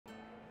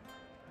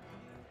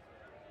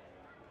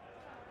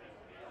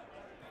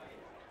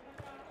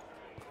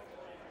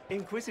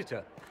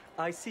Inquisitor,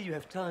 I see you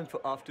have time for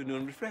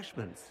afternoon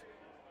refreshments.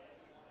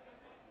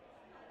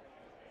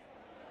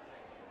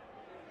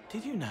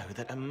 Did you know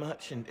that a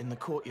merchant in the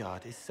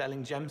courtyard is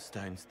selling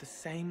gemstones the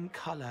same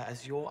color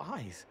as your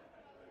eyes?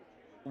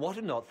 What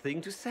an odd thing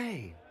to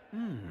say.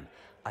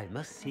 I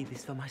must see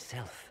this for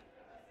myself.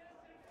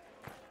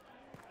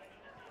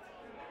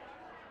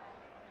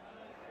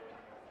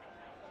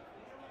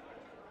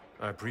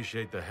 I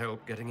appreciate the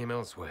help getting him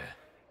elsewhere.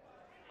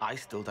 I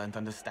still don't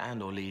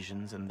understand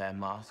Orlesians and their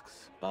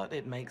masks, but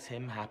it makes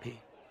him happy.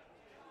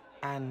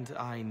 And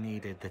I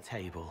needed the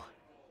table.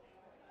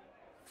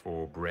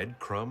 For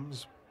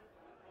breadcrumbs?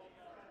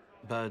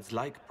 Birds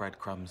like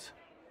breadcrumbs.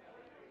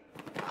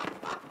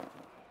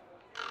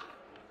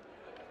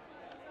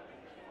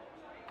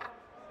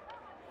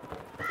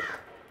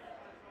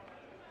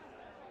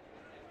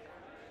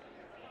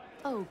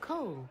 Oh,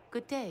 Cole,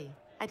 good day.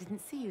 I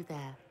didn't see you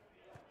there.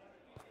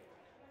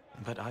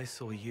 But I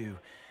saw you,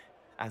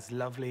 as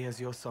lovely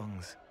as your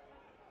songs.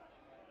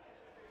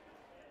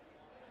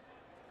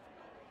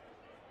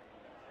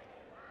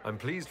 I'm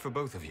pleased for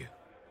both of you.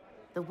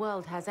 The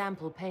world has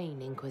ample pain,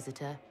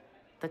 Inquisitor.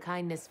 The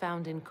kindness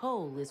found in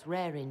Cole is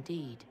rare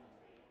indeed.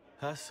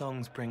 Her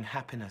songs bring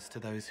happiness to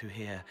those who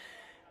hear,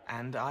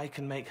 and I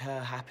can make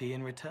her happy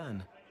in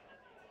return.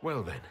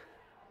 Well then,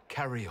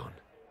 carry on.